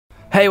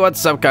Hey,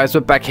 what's up guys, we're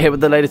back here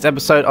with the latest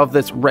episode of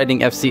this Reading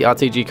FC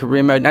RTG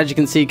career mode, and as you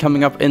can see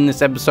coming up in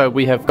this episode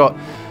we have got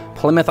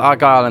Plymouth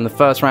Argyle in the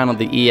first round of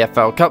the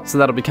EFL Cup, so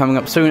that'll be coming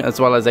up soon, as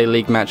well as a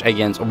league match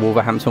against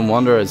Wolverhampton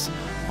Wanderers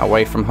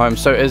away from home.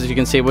 So as you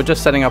can see, we're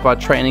just setting up our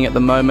training at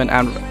the moment,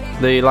 and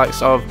the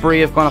likes of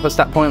Bree have gone up a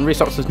stat point,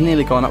 Restocks has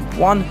nearly gone up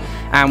one,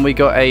 and we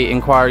got a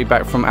inquiry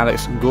back from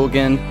Alex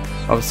Gorgon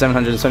of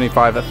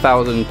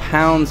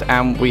 £775,000,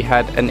 and we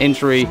had an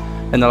injury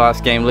in the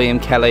last game.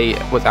 Liam Kelly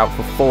was out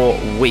for 4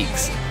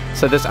 weeks.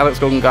 So this Alex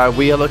Gorgon guy,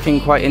 we are looking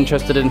quite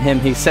interested in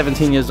him. He's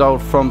 17 years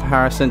old from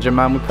Paris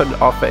Saint-Germain. We put an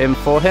offer in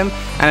for him,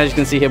 and as you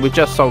can see here, we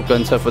just sold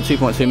Gunter for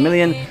 2.2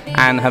 million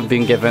and have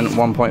been given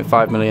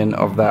 1.5 million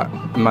of that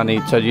money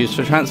to use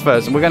for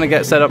transfers. We're going to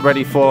get set up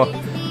ready for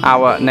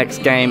our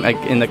next game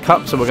in the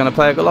cup, so we're going to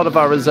play a lot of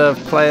our reserve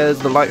players,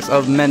 the likes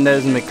of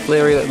Mendes and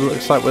McCleary that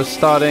looks like we're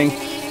starting,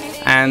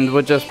 and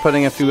we're just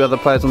putting a few other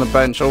players on the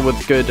bench, all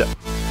with good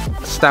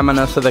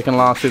stamina so they can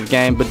last through the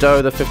game.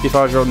 Bordeaux, the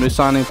 55-year-old new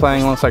signing,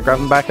 playing alongside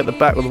Gravenbach at the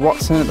back with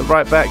Watson at the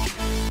right back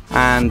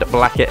and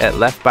Blackett at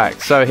left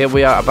back. So here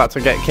we are about to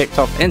get kicked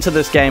off into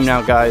this game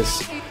now,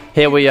 guys.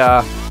 Here we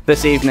are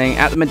this evening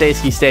at the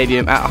Medeski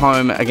Stadium at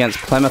home against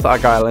Plymouth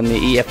Argyle in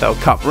the EFL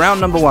Cup, round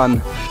number 1,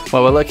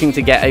 where we're looking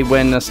to get a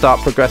win and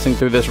start progressing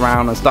through this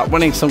round and start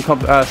winning some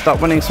rounds,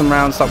 start winning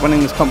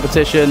this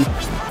competition,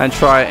 and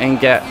try and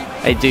get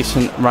a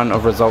decent run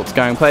of results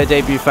going. Player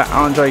debut for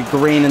Andre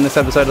Green in this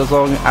episode, as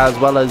well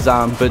as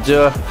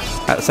Badur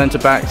at centre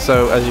back.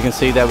 So as you can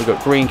see there, we've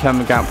got Green,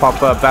 Kermorgant,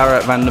 Popper,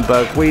 Barrett,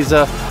 Vandenberg,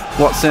 Weezer,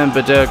 Watson,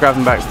 Badur,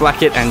 Gravenbach,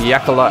 Blackett and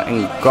Yakola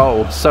in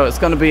goal. So it's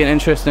going to be an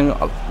interesting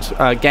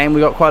game. We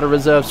got quite a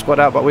reserve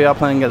squad out, but we are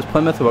playing against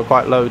Plymouth, who are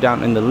quite low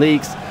down in the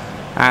leagues.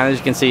 And as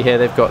you can see here,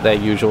 they've got their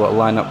usual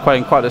lineup,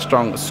 quite a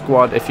strong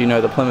squad if you know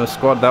the Plymouth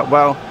squad that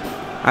well.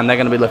 And they're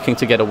going to be looking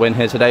to get a win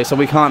here today, so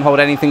we can't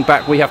hold anything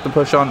back. We have to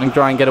push on and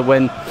try and get a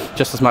win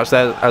just as much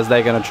as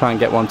they're going to try and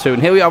get one too.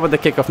 And here we are with the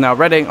kickoff now.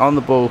 Reading on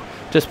the ball,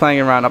 just playing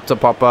around up to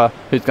Popper,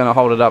 who's going to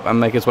hold it up and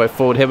make his way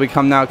forward. Here we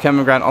come now.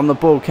 Kermorgant on the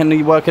ball. Can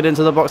he work it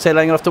into the box here,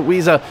 laying it off to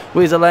Weezer?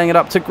 Weezer laying it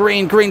up to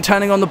Green. Green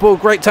turning on the ball.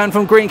 Great turn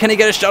from Green. Can he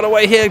get a shot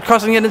away here?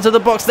 Crossing it into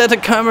the box there to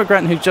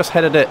Kermorgant, who just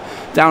headed it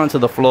down into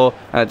the floor,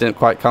 and it didn't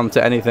quite come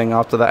to anything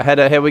after that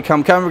header. Here we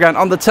come. Kermorgant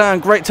on the turn.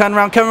 Great turn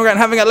around. Kermorgant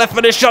having a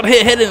left-footed shot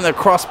here, hitting the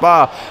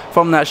crossbar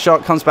from that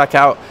shot. Comes back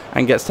out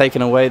and gets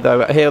taken away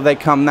though. Here they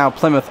come now,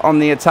 Plymouth on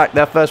the attack,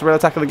 their first real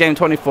attack of the game,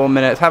 24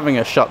 minutes, having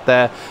a shot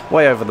there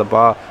way over the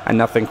bar, and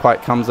nothing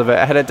quite comes of it.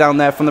 Headed down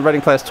there from the Reading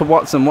players to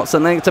Watson.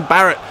 Watson laying it to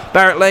Barrett.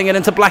 Barrett laying it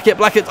into Blackett.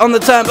 Blackett on the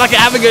turn. Blackett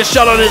having a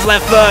shot on his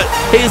left foot.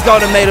 He's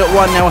gone and made it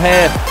 1-0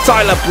 here.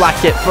 Tyler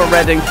Blackett for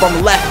Reading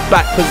from left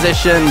back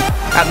position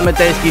at the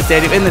Medeski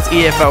Stadium in this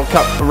EFL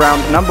Cup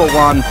round number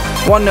 1.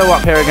 1-0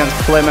 up here against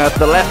Plymouth.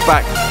 The left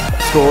back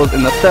scores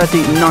in the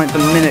 39th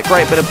minute.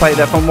 Great bit of play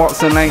there from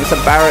Watson, laying it to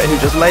Barrett, who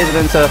just lays it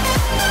into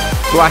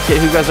Blackett,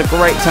 who goes a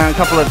great turn,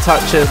 couple of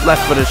touches,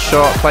 left-footed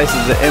shot,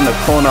 places it in the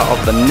corner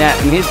of the net,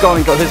 and he's gone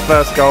and got his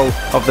first goal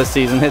of the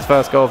season, his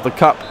first goal of the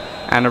cup,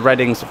 and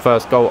Reading's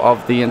first goal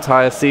of the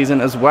entire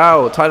season as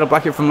well. Tyler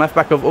Blackett from left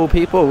back of all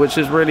people, which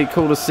is really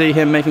cool to see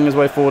him making his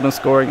way forward and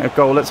scoring a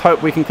goal. Let's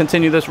hope we can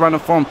continue this run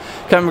of form.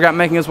 Kermorgant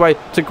making his way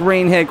to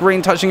Green here.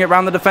 Green touching it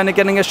around the defender,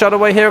 getting a shot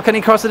away here. Can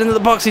he cross it into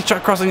the box? He's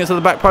crossing it to the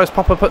back post.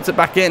 Popper puts it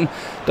back in.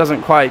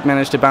 Doesn't quite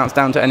manage to bounce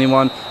down to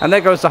anyone. And there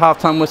goes the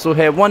half-time whistle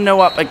here. 1-0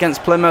 up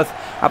against Plymouth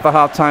at the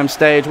half-time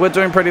stage. We're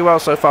doing pretty well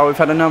so far. We've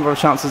had a number of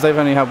chances. They've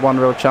only had one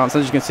real chance.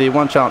 As you can see,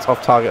 one chance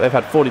off target. They've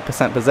had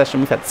 40% possession.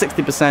 We've had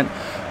 60%.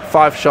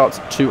 5 shots,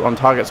 2 on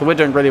target. So we're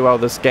doing really well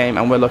this game,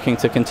 and we're looking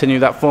to continue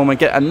that form and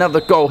get another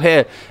goal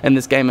here in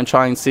this game and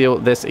try and seal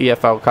this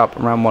EFL Cup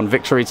round 1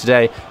 victory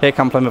today. Here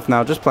come Plymouth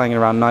now, just playing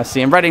around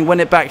nicely, and Reading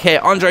win it back here.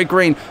 Andre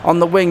Green on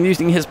the wing,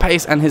 using his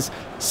pace and his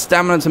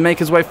stamina to make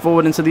his way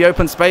forward into the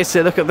open space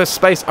here. Look at this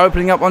space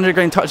opening up. Andre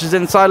Green touches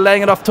inside,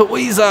 laying it off to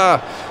Weezer.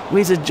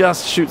 Weezer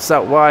just shoots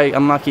out wide.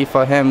 Unlucky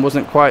for him,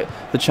 wasn't quite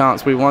the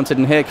chance we wanted.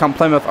 And here come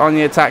Plymouth on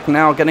the attack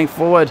now, getting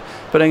forward,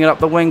 putting it up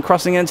the wing,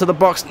 crossing into the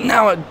box.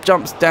 Now it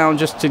jumps down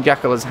just to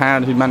Yakola's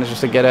hand, who manages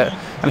to get it.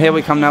 And here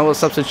we come now, all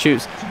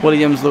substitutes.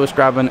 Williams, Lewis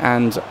Graben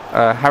and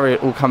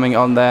Harriet all coming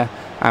on there.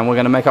 And we're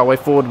going to make our way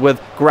forward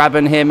with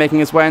Graben here, making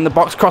his way in the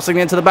box, crossing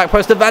into the back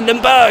post to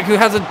Vandenberg, who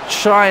has a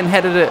try and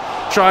headed it,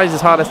 tries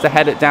his hardest to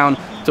head it down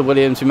to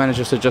Williams, who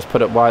manages to just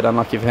put it wide.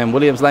 Unlucky for him.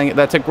 Williams laying it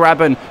there to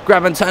Graben.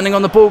 Graben turning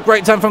on the ball.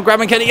 Great turn from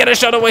Graben. Can he get a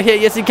shot away here?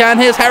 Yes, he can.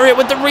 Here's Harriet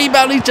with the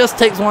rebound. He just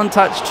takes one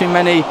touch too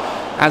many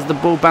as the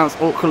ball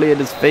bounced awkwardly at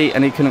his feet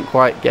and he couldn't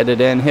quite get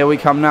it in. Here we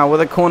come now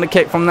with a corner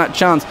kick from that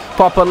chance.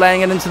 Popper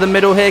laying it into the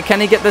middle here.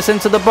 Can he get this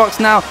into the box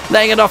now?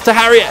 Laying it off to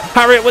Harriet.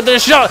 Harriet with the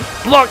shot.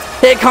 Blocked.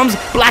 Here comes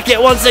Blackett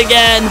once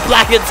again.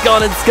 Blackett's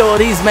gone and scored.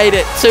 He's made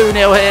it 2-0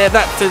 here.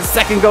 That's his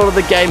second goal of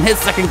the game. His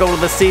second goal of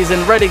the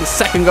season. Reading's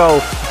second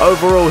goal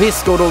overall. He's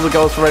scored all the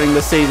goals for Reading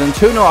this season.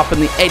 2-0 up in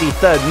the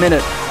 83rd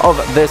minute of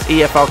this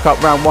EFL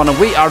Cup round 1. And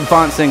we are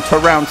advancing to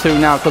round 2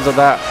 now because of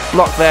that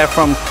block there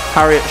from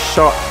Harriet's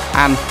shot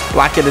and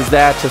Blackett is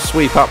there to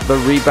sweep up the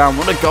rebound.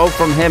 What a goal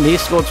from him. He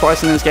scored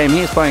twice in this game.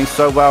 He is playing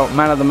so well.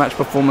 Man of the match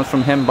performance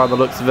from him by the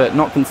looks of it,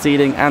 not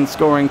conceding and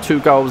scoring 2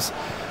 goals.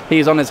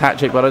 He's on his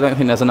hat-trick, but I don't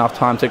think there's enough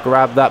time to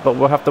grab that, but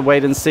we'll have to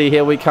wait and see.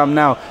 Here we come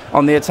now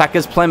on the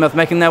attackers. Plymouth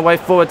making their way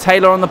forward.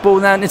 Taylor on the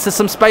ball now, and into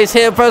some space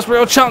here. First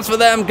real chance for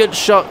them. Good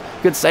shot.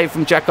 Good save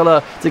from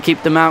Jekyll to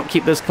keep them out,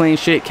 keep this clean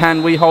sheet.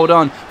 Can we hold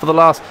on for the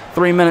last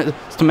 3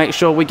 minutes to make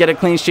sure we get a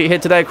clean sheet here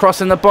today?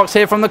 Crossing the box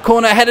here from the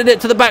corner, headed it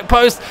to the back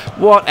post.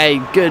 What a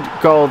good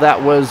goal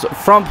that was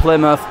from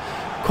Plymouth.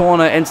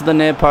 Corner into the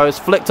near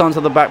post, flicked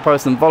onto the back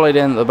post and volleyed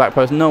in at the back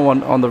post. No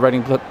one on the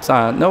Reading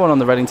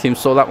team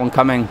saw that one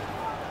coming.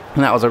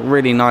 And that was a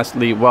really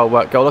nicely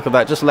well-worked goal. Look at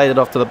that, just laid it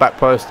off to the back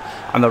post,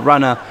 and the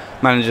runner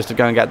manages to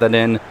go and get that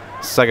in,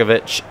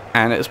 Segovic.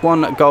 And it's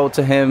 1 goal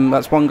to him.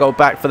 That's 1 goal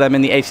back for them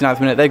in the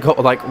 89th minute. They've got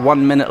like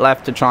 1 minute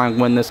left to try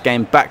and win this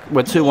game back.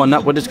 We're 2-1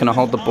 up. We're just going to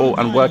hold the ball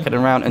and work it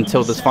around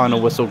until this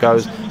final whistle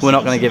goes. We're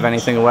not going to give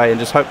anything away and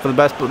just hope for the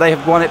best. But they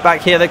have won it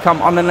back. Here they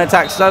come on an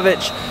attack.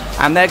 Segovic.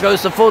 And there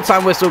goes the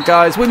full-time whistle,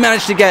 guys. We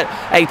managed to get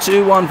a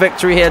 2-1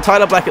 victory here.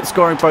 Tyler Blackett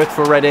scoring both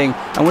for Reading.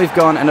 And we've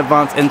gone and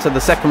advanced into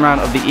the second round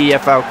of the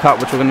EFL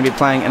Cup, which we're going to be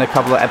playing in a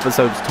couple of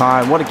episodes'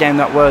 time. What a game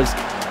that was.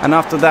 And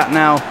after that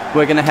now,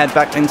 we're going to head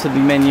back into the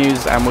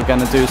menus and we're going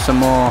to do some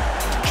more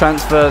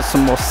transfers,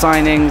 some more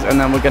signings, and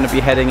then we're going to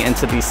be heading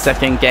into the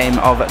second game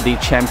of the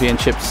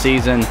championship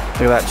season.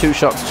 Look at that, 2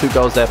 shots, 2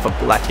 goals there for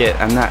Blackett,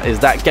 and that is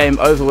that game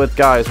over with,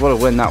 guys. What a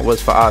win that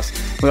was for us.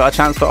 We got a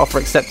transfer offer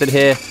accepted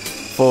here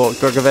for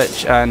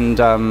Gregovic,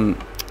 and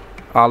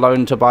our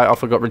loan to buy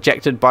offer got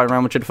rejected by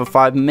Real Madrid for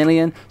 5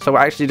 million. So we're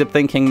actually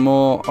thinking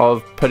more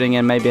of putting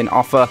in maybe an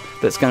offer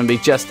that's going to be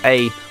just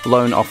a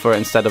loan offer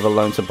instead of a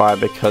loan to buy,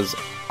 because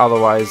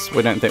otherwise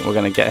we don't think we're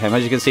going to get him.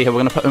 As you can see here, we're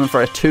going to put him in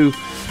for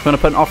we're going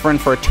to put an offer in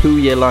for a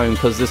 2-year loan,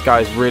 because this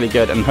guy is really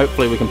good, and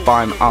hopefully we can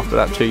buy him after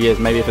that 2 years.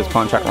 Maybe if his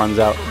contract runs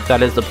out,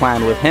 that is the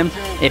plan with him.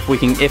 If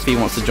he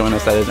wants to join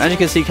us, that is. As you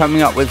can see,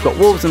 coming up, we've got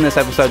Wolves in this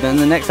episode, and in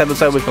the next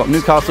episode we've got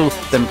Newcastle,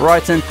 then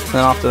Brighton, and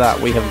then after that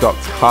we have got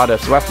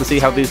Cardiff. So we'll have to see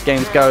how these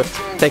games go.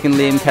 Taking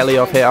Liam Kelly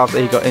off here after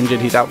he got injured.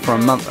 He's out for a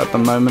month at the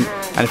moment,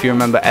 and if you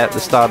remember at the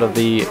start of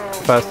the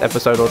first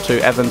episode or 2,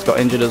 Evans got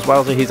injured as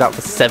well, so he's out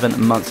for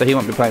 7 months, so he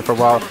won't be playing for a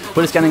while.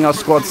 We're just getting our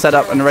squad set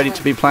up and ready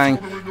to be playing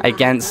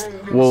against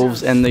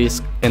Wolves in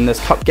this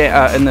cup game,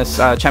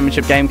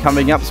 championship game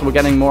coming up. So we're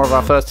getting more of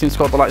our first team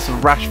squad, the likes of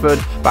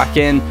Rashford back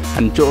in,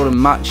 and Jordan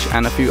Much,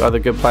 and a few other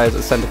good players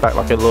at centre back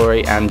like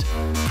Ilori and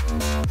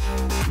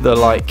the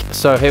like.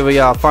 So here we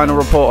are, final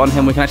report on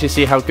him. We can actually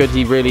see how good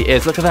he really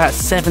is. Look at that,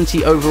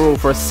 70 overall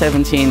for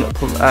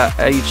a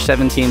age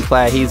 17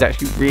 player. He's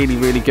actually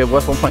really good,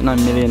 worth 1.9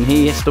 million.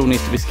 He still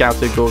needs to be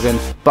scouted, Gorgon,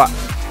 but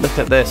look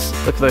at this,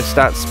 look at those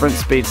stats: sprint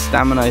speed,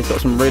 stamina. He's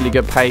got some really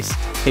good pace.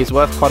 He's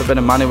worth quite a bit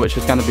of money, which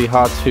is going to be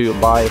hard to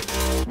buy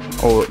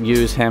or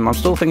use him. I'm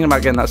still thinking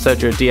about getting that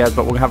Sergio Diaz,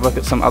 but we'll have a look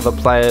at some other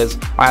players.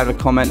 I have a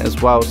comment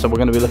as well, so we're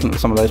going to be looking at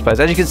some of those players.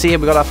 As you can see here,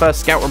 we've got our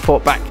first scout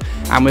report back,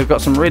 and we've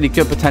got some really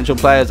good potential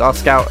players. Our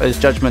scout is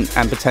judgment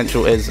and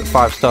potential is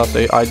 5-star,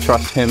 so I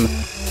trust him.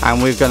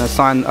 And we're going to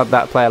sign up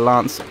that player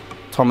Lance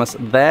Thomas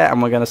there,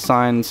 and we're going to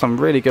sign some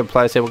really good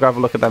players here. We'll go have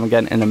a look at them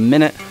again in a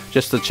minute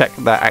just to check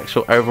their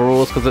actual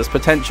overalls, because its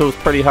potential is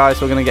pretty high,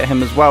 so we're going to get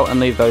him as well and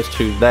leave those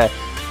 2 there.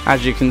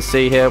 As you can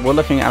see here, we're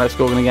looking at Alex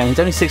Gorgon again. He's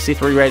only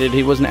 63 rated.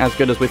 He wasn't as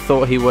good as we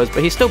thought he was,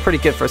 but he's still pretty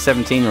good for a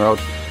 17-year-old.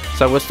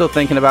 So we're still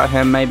thinking about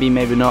him, maybe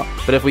not.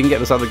 But if we can get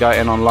this other guy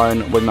in on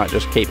loan, we might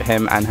just keep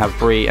him and have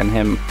Bree and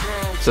him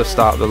to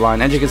start the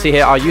line. As you can see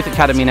here, our youth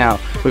academy now.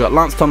 We've got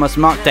Lance Thomas,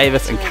 Mark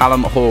Davis and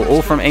Callum Hall,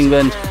 all from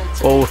England.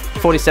 All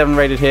 47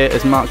 rated here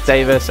is Mark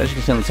Davis. As you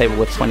can see on the table,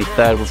 we're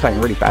 23rd. We're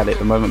playing really badly at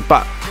the moment,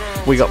 but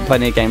we got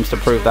plenty of games to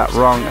prove that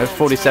wrong. There's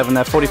 47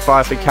 there,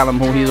 45 for Callum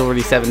Hall. He's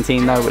already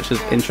 17 though, which is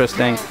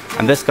interesting.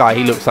 And this guy,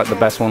 he looks like the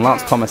best one.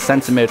 Lance Thomas,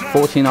 centre mid,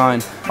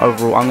 49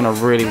 overall. I'm going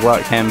to really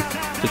work him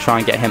to try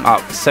and get him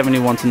up.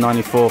 71 to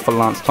 94 for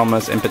Lance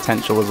Thomas in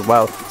potential as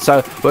well.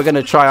 So we're going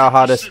to try our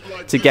hardest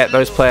to get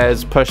those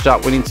players pushed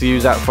up. We need to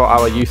use that for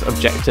our youth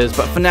objectives.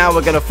 But for now,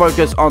 we're going to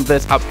focus on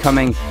this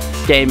upcoming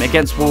game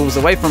against Wolves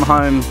away from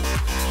home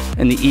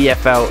in the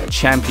EFL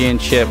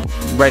Championship.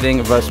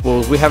 Reading versus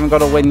Wolves. We haven't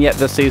got a win yet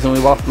this season. We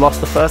lost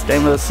the first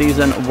game of the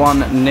season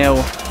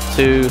 1-0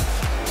 to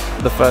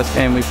the first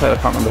game we played.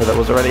 I can't remember who that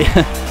was already.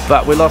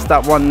 But we lost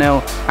that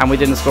 1-0 and we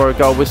didn't score a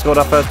goal. We scored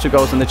our first 2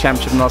 goals in the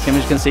championship in the last game.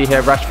 As you can see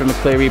here, Rashford,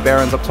 McCleary,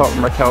 Behrens up top,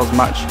 and Raquel's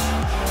Much,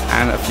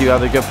 and a few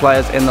other good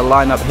players in the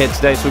lineup here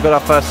today. So we've got our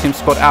first team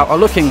squad out. Are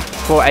looking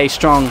for a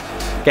strong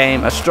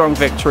game, a strong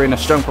victory and a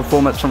strong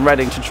performance from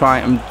Reading to try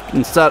and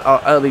insert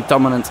our early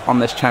dominance on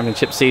this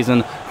championship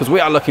season, because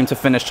we are looking to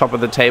finish top of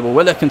the table.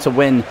 We're looking to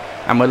win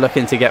and we're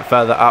looking to get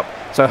further up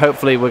So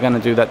hopefully we're going to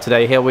do that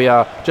today. Here we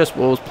are, just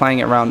Wolves playing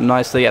it around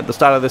nicely at the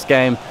start of this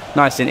game.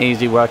 Nice and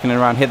easy working it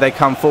around. Here they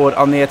come forward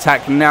on the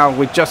attack now.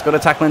 We've just got a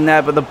tackle in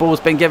there, but the ball's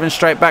been given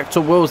straight back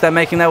to Wolves. They're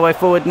making their way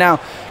forward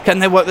now. Can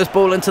they work this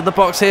ball into the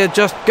box here?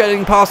 Just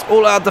getting past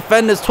all our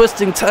defenders,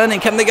 twisting, turning.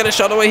 Can they get a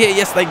shot away here?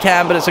 Yes, they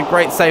can, but it's a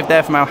great save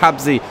there from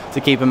Al-Habsi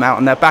to keep him out.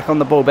 And they're back on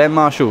the ball. Ben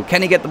Marshall,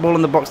 can he get the ball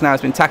in the box now?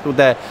 It's been tackled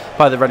there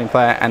by the Reading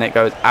player, and it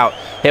goes out.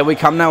 Here we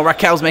come now.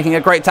 Raquel's making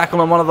a great tackle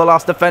on one of the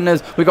last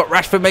defenders. We've got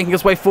Rashford making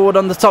his way forward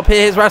on the top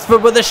here. Here's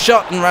Rashford with a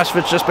shot, and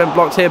Rashford's just been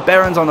blocked here.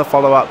 Behrens on the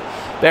follow-up.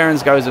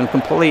 Behrens goes and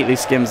completely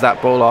skims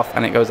that ball off,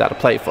 and it goes out of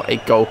play for a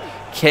goal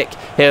kick.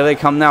 Here they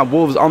come now.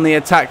 Wolves on the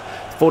attack.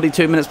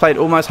 42 minutes played,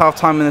 almost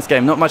half-time in this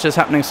game. Not much is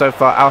happening so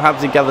far.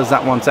 Al-Habsi gathers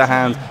that one to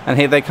hand, and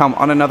here they come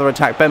on another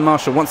attack. Ben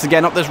Marshall once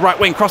again up this right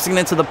wing, crossing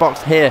into the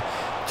box here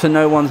to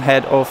no one's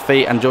head or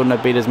feet, and Jordan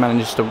Obita's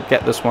managed to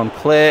get this one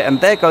clear.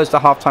 And there goes the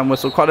half-time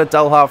whistle. Quite a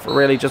dull half,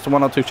 really. Just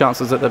one or two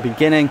chances at the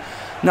beginning.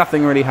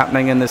 Nothing really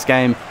happening in this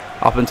game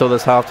up until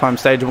this half-time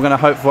stage. We're going to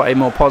hope for a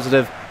more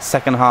positive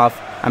second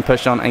half and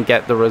push on and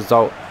get the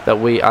result that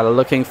we are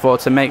looking for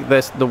to make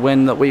this the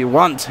win that we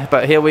want.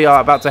 But here we are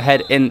about to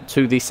head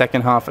into the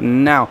second half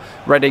now.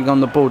 Reading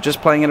on the ball,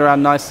 just playing it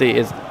around nicely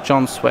is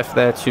John Swift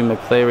there to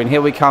McCleary. And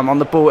here we come on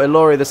the ball.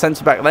 Ilori, the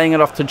centre-back, laying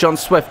it off to John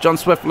Swift. John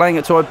Swift laying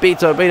it to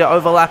Obita. Obita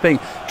overlapping,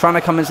 trying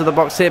to come into the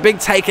box here. Big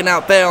taken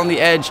out there on the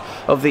edge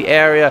of the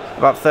area,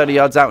 about 30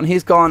 yards out. And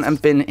he's gone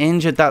and been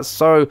injured. That's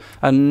so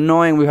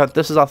annoying.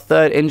 This is our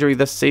third injury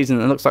this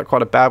season. It looks like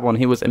quite a bad one.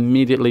 He was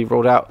immediately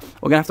ruled out.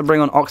 We're going to have to bring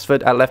on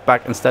Oxford at left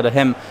back instead of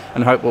him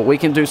and hope we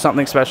can do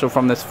something special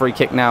from this free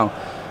kick now.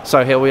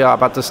 So here we are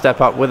about to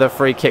step up with a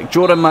free kick.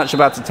 Jordan Much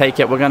about to take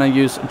it. We're going to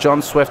use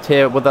John Swift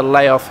here with a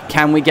layoff.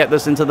 Can we get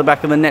this into the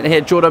back of the net here?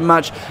 Jordan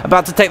Much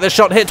about to take the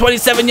shot here.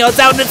 27 yards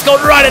out, and it's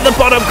gone right in the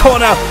bottom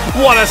corner.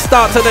 What a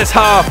start to this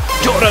half.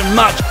 Jordan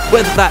Much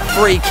with that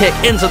free kick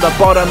into the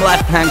bottom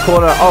left-hand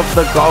corner of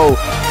the goal.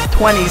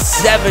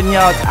 27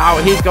 yards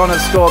out. He's gone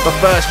and scored the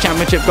first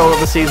championship goal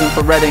of the season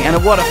for Reading, and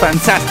what a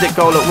fantastic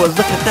goal it was.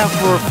 Look at that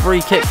for a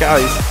free kick,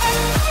 guys.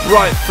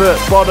 Right foot,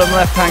 bottom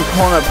left-hand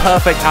corner,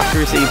 perfect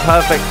accuracy,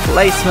 perfect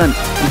placement,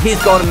 and he's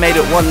gone and made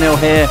it 1-0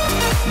 here.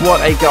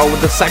 What a goal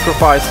with the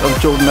sacrifice of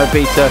Jordan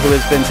Obita, who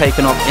has been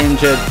taken off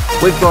injured.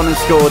 We've gone and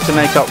scored to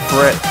make up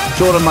for it.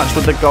 Jordan Much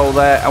with the goal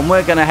there, and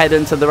we're going to head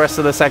into the rest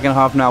of the second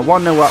half now.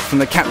 1-0 up from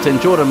the captain,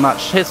 Jordan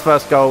Much, his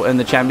first goal in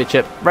the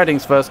championship,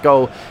 Reading's first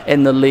goal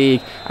in the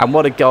league, and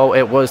what a goal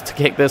it was to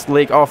kick this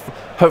league off.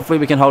 Hopefully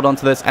we can hold on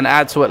to this and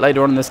add to it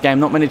later on in this game.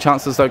 Not many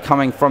chances though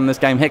coming from this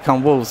game. Here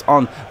come Wolves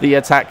on the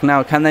attack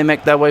now. Can they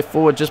make their way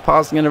forward? Just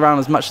passing it around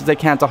as much as they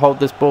can to hold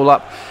this ball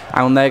up,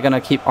 and they're going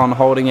to keep on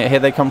holding it. Here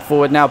they come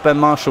forward now. Ben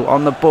Marshall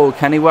on the ball.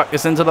 Can he work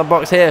this into the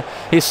box here?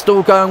 He's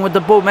still going with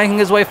the ball, making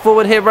his way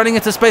forward here, running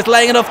into space,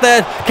 laying it off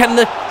there. Can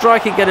the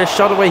striker get a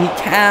shot away? He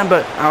can,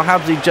 but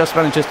Al-Habsi just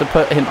manages to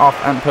put him off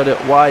and put it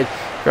wide.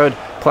 Good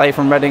play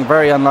from Reading,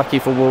 very unlucky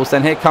for Wolves.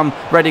 Then here come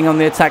Reading on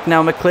the attack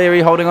now.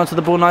 McCleary holding onto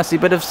the ball nicely,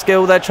 bit of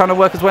skill there, trying to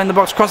work his way in the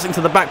box, crossing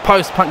to the back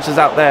post, punches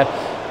out there,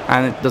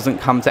 and it doesn't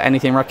come to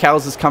anything.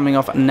 Raquel's is coming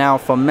off now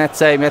for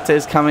Mete. Mete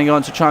is coming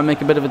on to try and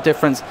make a bit of a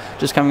difference,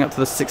 just coming up to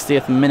the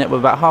 60th minute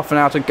with about half an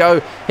hour to go.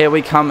 Here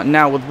we come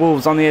now with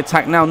Wolves on the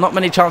attack now. Not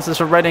many chances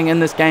for Reading in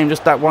this game,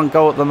 just that one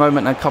goal at the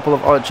moment and a couple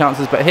of odd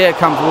chances, but here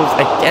comes Wolves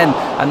again.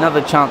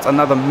 Another chance,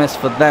 another miss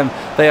for them.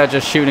 They are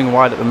just shooting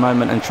wide at the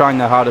moment and trying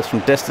their hardest from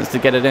distance to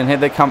get it in. Here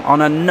they come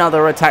on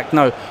another attack.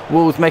 No,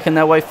 Wolves making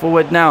their way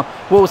forward now.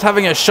 Wolves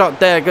having a shot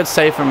there. Good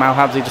save from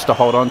Al-Habsi just to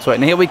hold on to it.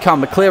 And here we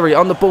come. McCleary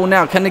on the ball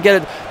now. Can they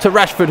get it to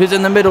Rashford, who's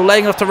in the middle,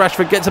 laying off to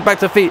Rashford, gets it back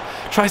to feet,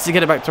 tries to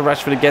get it back to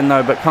Rashford again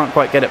though, but can't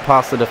quite get it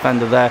past the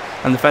defender there,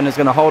 and the defender's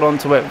going to hold on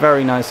to it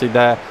very nicely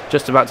there,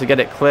 just about to get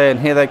it clear. And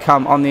here they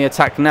come on the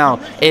attack now.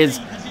 Is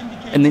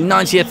in the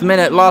 90th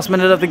minute, last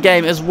minute of the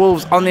game, is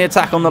Wolves on the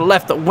attack on the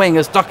left wing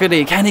as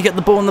Doherty. Can he get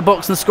the ball in the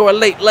box and score a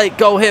late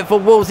goal here for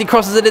Wolves? He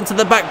crosses it into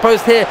the back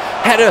post here,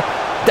 header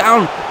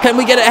down. Can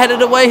we get it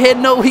headed away here?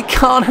 No, he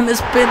can't, and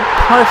it's been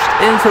pushed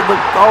into the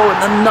goal in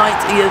the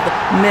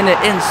 90th minute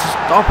in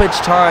stoppage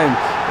time.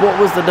 What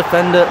was the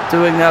defender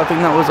doing there? I think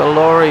that was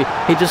Ilori.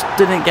 He just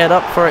didn't get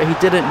up for it. He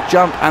didn't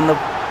jump, and the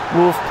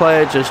Wolf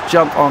player just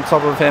jumped on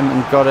top of him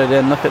and got it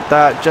in. Look at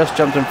that, just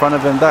jumped in front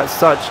of him. That's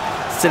such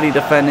silly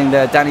defending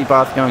there. Danny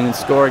Bath going and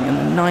scoring in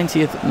the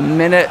 90th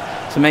minute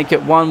to make it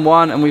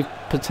 1-1, and we've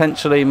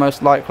potentially,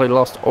 most likely,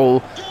 lost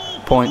all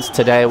points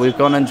today. We've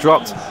gone and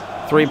dropped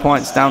 3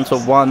 points down to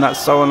 1. That's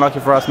so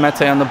unlucky for us.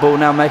 Mete on the ball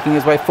now, making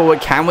his way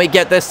forward. Can we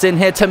get this in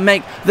here to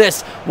make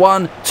this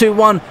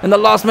 1-2-1 in the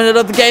last minute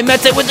of the game?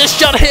 Mete with the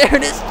shot here,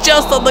 and it's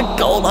just on the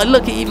goal line.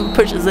 Look, he even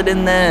pushes it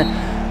in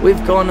there.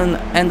 We've gone and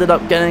ended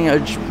up getting a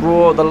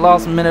draw the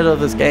last minute of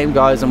this game,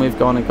 guys, and we've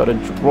gone and got a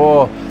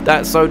draw.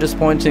 That's so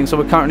disappointing. So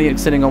we're currently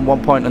sitting on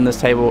 1 point in this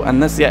table,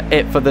 and that's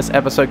it for this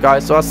episode,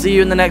 guys. So I'll see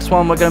you in the next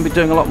one. We're going to be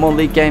doing a lot more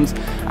league games,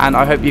 and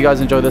I hope you guys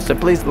enjoy this. So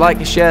please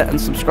like, share,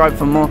 and subscribe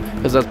for more,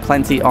 because there's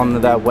plenty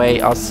on their way.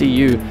 I'll see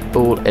you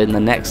all in the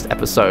next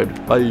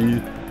episode.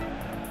 Bye.